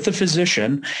the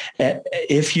physician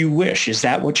if you wish. Is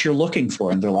that what you're looking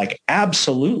for? And they're like,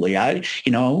 absolutely. I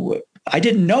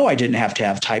didn't know I didn't have to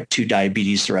have type 2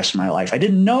 diabetes the rest of my life. I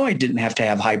didn't know I didn't have to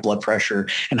have high blood pressure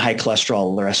and high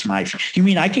cholesterol the rest of my life. You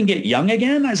mean I can get young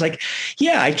again? I was like,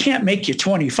 yeah, I can't make you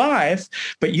 25,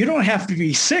 but you don't have to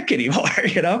be sick anymore,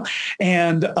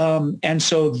 And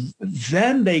so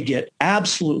then they get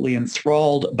absolutely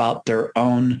enthralled about their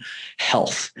own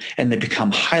health and they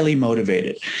become highly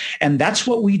motivated. And that's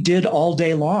what we did all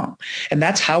day long. And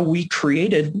that's how we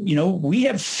created, we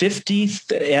have 50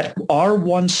 at our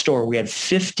one store. We had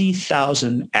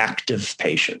 50,000 active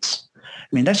patients. I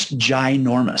mean, that's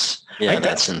ginormous. Yeah, right?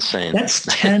 that's insane.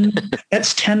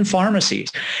 That's 10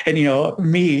 pharmacies. And,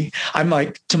 I'm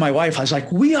like, to my wife, I was like,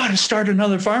 we ought to start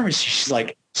another pharmacy. She's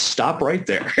like, stop right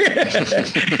there.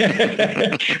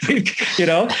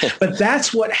 But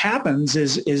that's what happens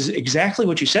is exactly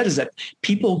what you said, is that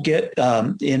people get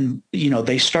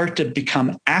they start to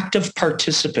become active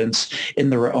participants in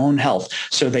their own health.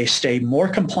 So they stay more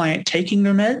compliant taking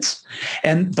their meds,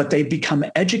 but they become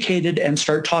educated and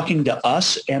start talking to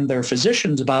us and their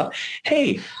physicians about,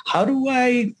 hey, how do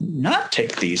I not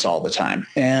take these all the time?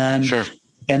 And sure.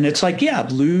 And it's like, yeah,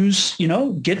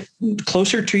 get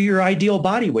closer to your ideal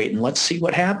body weight and let's see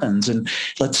what happens. And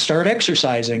let's start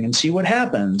exercising and see what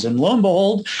happens. And lo and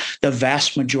behold, the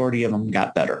vast majority of them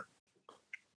got better.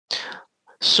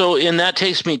 So, and that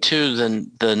takes me to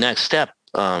the next step,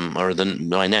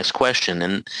 my next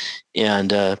question.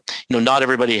 And not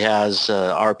everybody has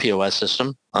our POS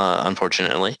system,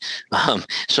 unfortunately.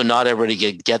 So not everybody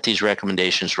get these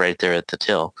recommendations right there at the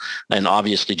till. And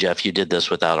obviously, Jeff, you did this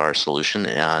without our solution,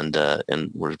 and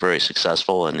we're very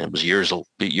successful. And it was years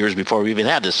before we even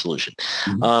had this solution.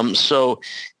 Mm-hmm.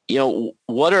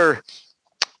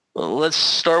 Let's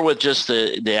start with just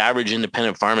the average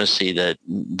independent pharmacy that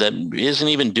isn't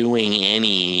even doing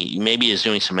maybe is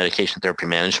doing some medication therapy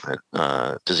management,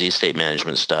 disease state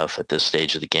management stuff at this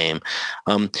stage of the game.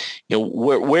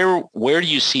 Where do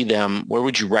you see them? Where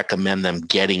would you recommend them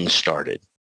getting started?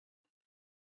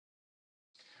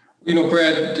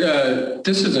 Brad,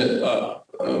 this is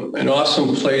an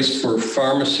awesome place for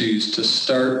pharmacies to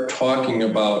start talking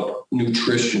about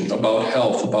nutrition, about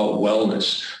health, about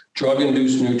wellness.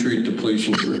 Drug-induced nutrient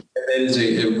depletion. That is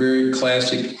a very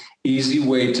classic, easy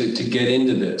way to get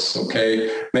into this,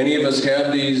 okay? Many of us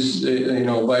have these,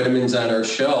 vitamins on our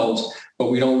shelves, but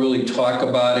we don't really talk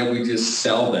about it. We just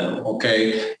sell them,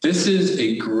 okay? This is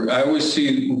I always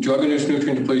see drug-induced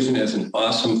nutrient depletion as an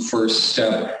awesome first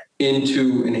step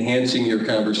into enhancing your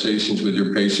conversations with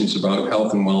your patients about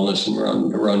health and wellness and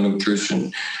around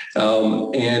nutrition.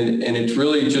 And it's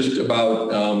really just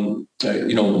about,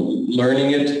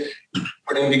 learning it,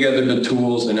 putting together the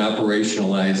tools and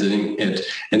operationalizing it.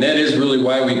 And that is really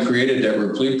why we created that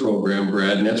Replete program,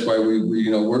 Brad. And that's why we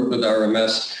worked with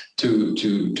RMS to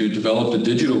develop the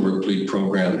digital Replete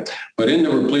program. But in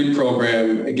the Replete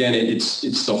program, again,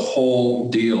 it's the whole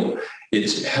deal.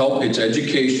 It's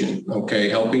education, okay?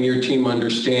 Helping your team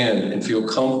understand and feel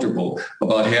comfortable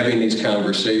about having these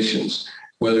conversations,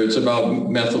 whether it's about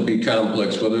methyl B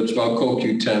complex, whether it's about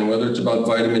CoQ10, whether it's about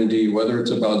vitamin D, whether it's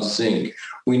about zinc.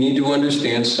 We need to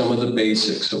understand some of the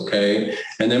basics, okay?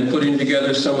 And then putting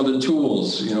together some of the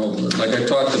tools, like I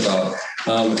talked about,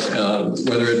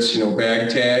 whether it's, bag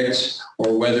tags,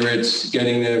 or whether it's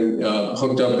getting them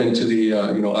hooked up into the,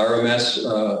 RMS,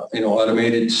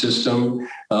 automated system.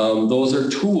 Those are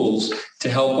tools to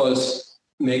help us,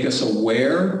 make us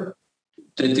aware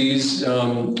that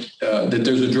that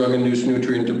there's a drug-induced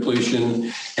nutrient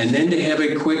depletion, and then to have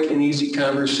a quick and easy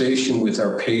conversation with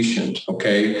our patient,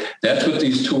 okay? That's what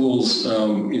these tools,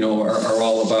 are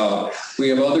all about. We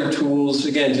have other tools,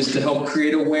 again, just to help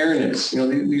create awareness.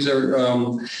 These are,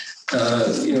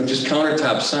 just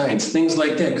countertop signs, things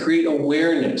like that. Create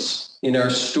awareness in our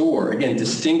store, again,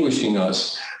 distinguishing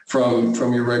us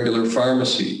from your regular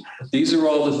pharmacy. These are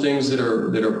all the things that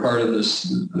are part of this,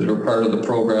 that are part of the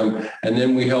program. And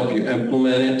then we help you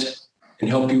implement it and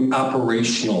help you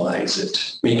operationalize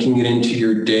it, making it into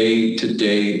your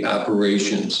day-to-day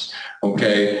operations.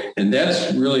 Okay. And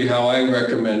that's really how I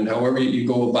recommend, however you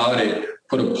go about it,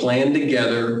 put a plan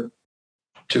together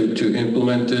to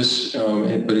implement this.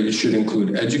 But it should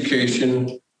include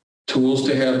education, tools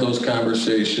to have those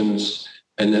conversations,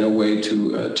 and then a way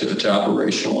to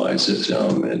operationalize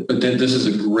it. But this is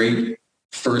a great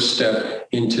first step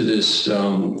into this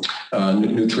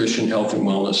nutrition, health, and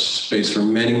wellness space for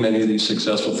many, many of these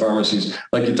successful pharmacies.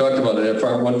 Like you talked about,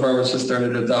 one pharmacist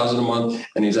started at $1,000 a month,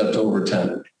 and he's up to over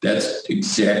 10. That's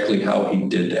exactly how he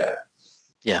did that.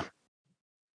 Yeah.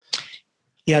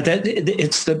 Yeah,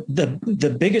 it's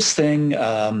the biggest thing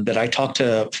that I talk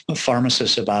to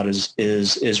pharmacists about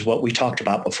is what we talked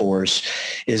about before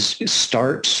is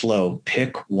start slow,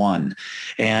 pick one,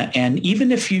 and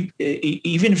even if you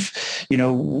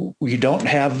don't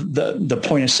have the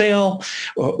point of sale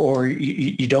or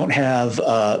you don't have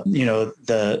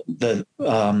the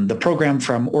program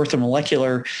from Ortho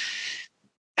Molecular,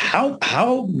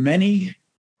 how many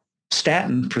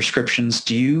statin prescriptions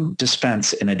do you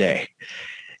dispense in a day?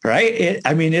 right?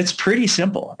 It's pretty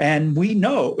simple. And we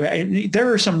know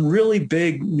there are some really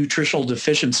big nutritional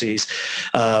deficiencies,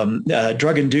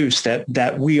 drug induced,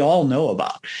 that we all know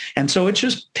about. And so it's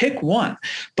just pick one.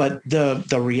 But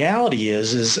the reality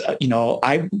is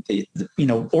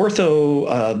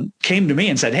Ortho came to me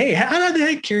and said, hey, how the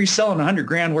heck are you selling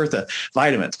 $100,000 worth of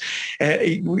vitamins?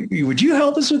 Would you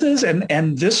help us with this?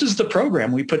 And this is the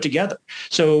program we put together.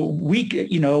 So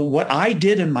what I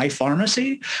did in my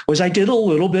pharmacy was I did a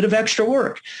little bit of extra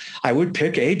work. I would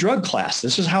pick a drug class.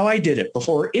 This is how I did it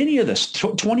before any of this,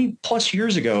 20 plus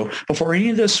years ago, before any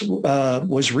of this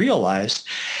was realized.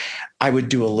 I would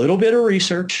do a little bit of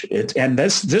research. And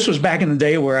this was back in the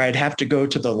day where I'd have to go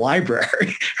to the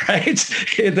library, right?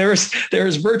 There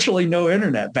was virtually no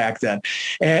internet back then.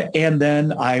 And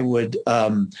then I would,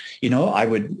 I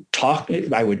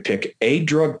would pick a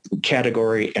drug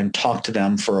category and talk to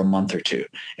them for a month or two.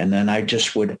 And then I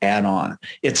just would add on.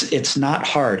 It's not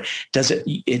hard.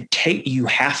 You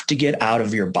have to get out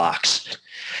of your box.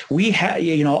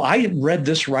 I read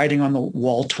this writing on the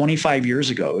wall 25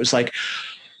 years ago. It was like,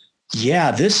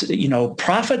 yeah,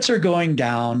 profits are going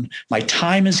down. My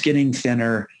time is getting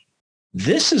thinner.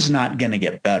 This is not going to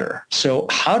get better. So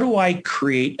how do I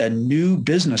create a new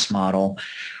business model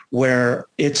where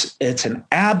it's an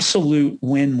absolute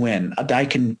win-win? I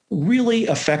can really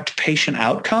affect patient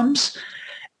outcomes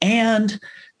and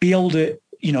be able to,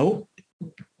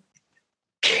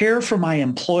 care for my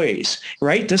employees,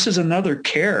 right? This is another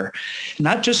care,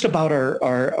 not just about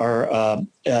our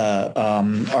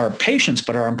patients,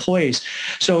 but our employees.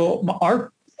 So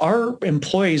our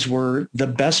employees were the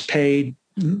best paid,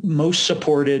 most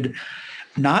supported,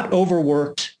 not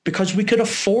overworked, because we could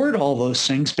afford all those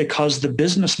things because the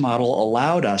business model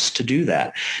allowed us to do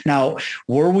that. Now,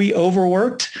 were we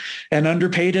overworked and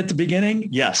underpaid at the beginning?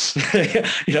 Yes.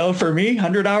 For me,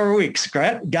 100-hour weeks,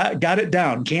 got it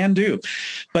down, can do.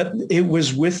 But it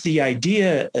was with the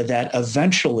idea that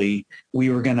eventually we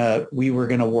were gonna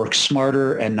work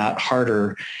smarter and not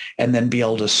harder, and then be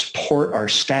able to support our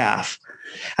staff.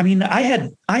 I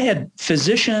had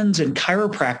physicians and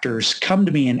chiropractors come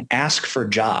to me and ask for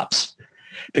jobs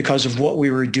because of what we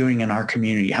were doing in our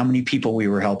community, how many people we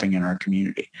were helping in our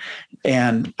community.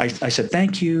 And I said,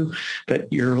 thank you, but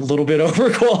you're a little bit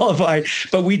overqualified.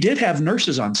 But we did have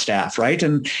nurses on staff, right?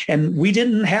 And we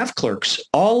didn't have clerks.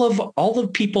 All the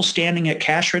people standing at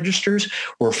cash registers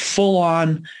were full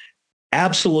on,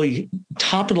 absolutely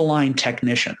top of the line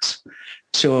technicians.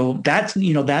 So that's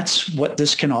what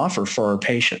this can offer for our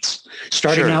patients.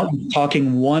 Starting out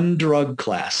talking one drug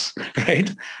class, right?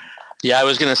 Yeah, I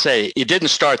was going to say, it didn't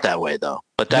start that way though,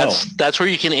 but that's where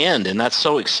you can end. And that's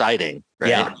so exciting, right?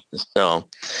 Yeah. So,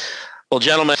 well,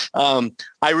 gentlemen,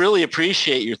 I really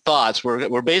appreciate your thoughts.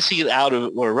 We're basically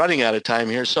we're running out of time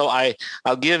here. So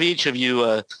I'll give each of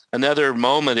you another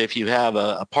moment if you have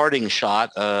a parting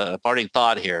shot, a parting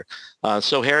thought here.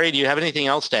 So Harry, do you have anything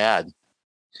else to add?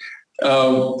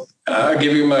 I'll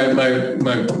give you my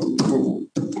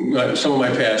some of my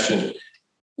passion.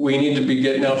 We need to be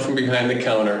getting out from behind the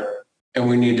counter, and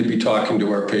we need to be talking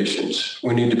to our patients.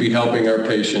 We need to be helping our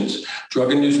patients.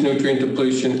 Drug-induced nutrient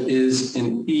depletion is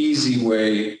an easy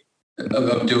way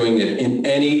of doing it in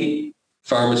any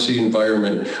pharmacy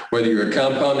environment, whether you're a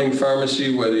compounding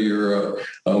pharmacy, whether you're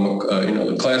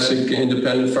a classic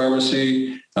independent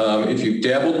pharmacy. If you've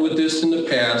dabbled with this in the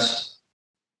past,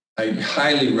 I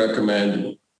highly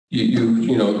recommend get your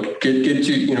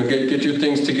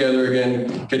things together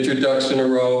again, get your ducks in a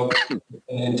row,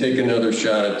 and take another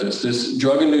shot at this. This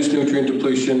drug-induced nutrient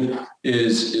depletion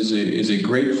is a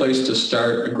great place to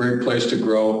start, a great place to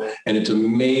grow, and it's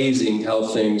amazing how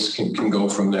things can go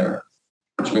from there.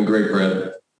 It's been great,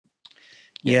 Brad.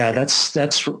 Yeah, that's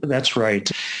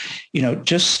right.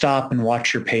 Just stop and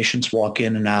watch your patients walk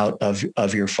in and out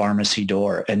of your pharmacy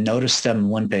door, and notice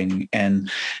them limping, and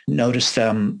notice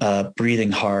them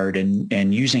breathing hard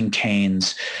and using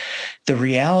canes. The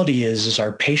reality is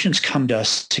our patients come to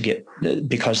us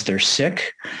because they're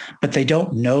sick, but they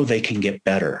don't know they can get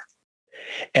better.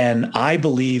 And I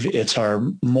believe it's our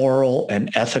moral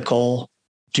and ethical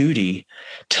duty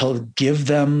to give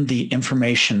them the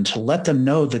information, to let them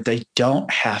know that they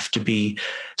don't have to be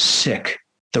sick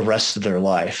the rest of their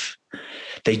life.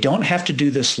 They don't have to do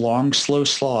this long, slow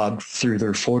slog through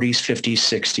their 40s, 50s,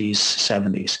 60s,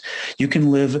 70s. You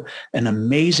can live an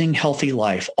amazing, healthy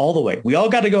life all the way. We all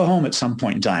got to go home at some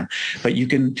point in time, but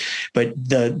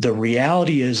the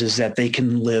reality is that they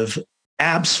can live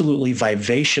absolutely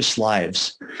vivacious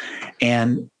lives.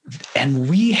 And And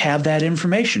we have that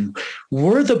information.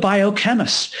 We're the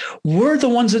biochemists. We're the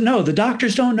ones that know. The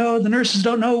doctors don't know. The nurses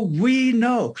don't know. We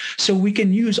know. So we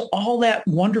can use all that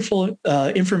wonderful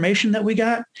information that we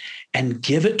got and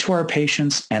give it to our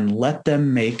patients and let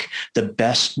them make the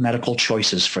best medical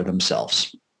choices for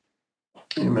themselves.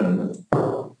 Amen.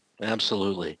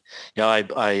 Absolutely. Yeah,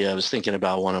 I was thinking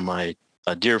about one of my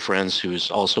dear friends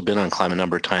who's also been on Climb a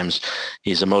number of times.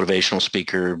 He's a motivational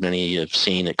speaker. Many have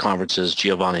seen at conferences,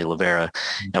 Giovanni Livera.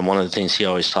 And one of the things he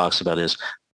always talks about is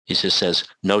he just says,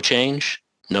 no change,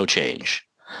 no change.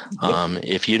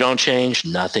 If you don't change,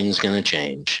 nothing's going to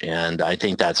change. And I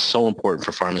think that's so important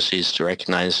for pharmacies to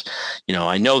recognize.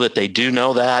 I know that they do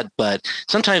know that, but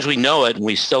sometimes we know it and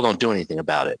we still don't do anything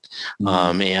about it.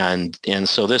 And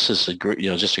so this is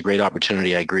just a great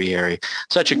opportunity. I agree, Harry.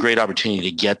 Such a great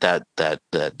opportunity to get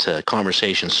that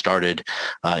conversation started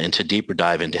into deeper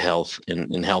dive into health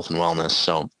in health and wellness.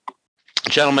 So,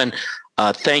 gentlemen,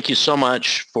 thank you so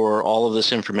much for all of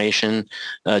this information.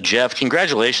 Jeff,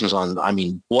 congratulations on,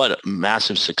 what a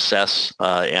massive success.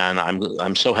 And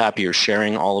I'm so happy you're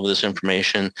sharing all of this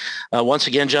information. Once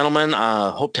again, gentlemen,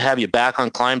 hope to have you back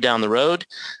on Climb down the road.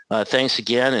 Thanks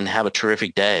again and have a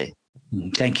terrific day.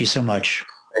 Thank you so much.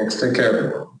 Thanks. Take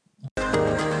care.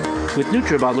 With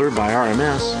NutriButler by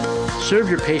RMS, serve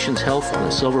your patient's health on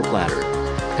a silver platter.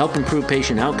 Help improve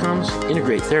patient outcomes,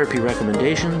 integrate therapy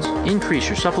recommendations, increase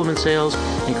your supplement sales,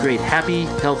 and create happy,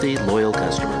 healthy, loyal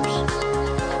customers.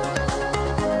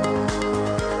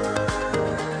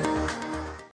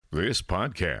 This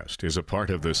podcast is a part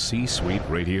of the C-Suite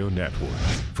Radio Network.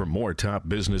 For more top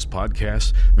business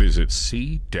podcasts, visit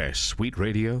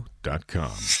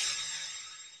c-suiteradio.com.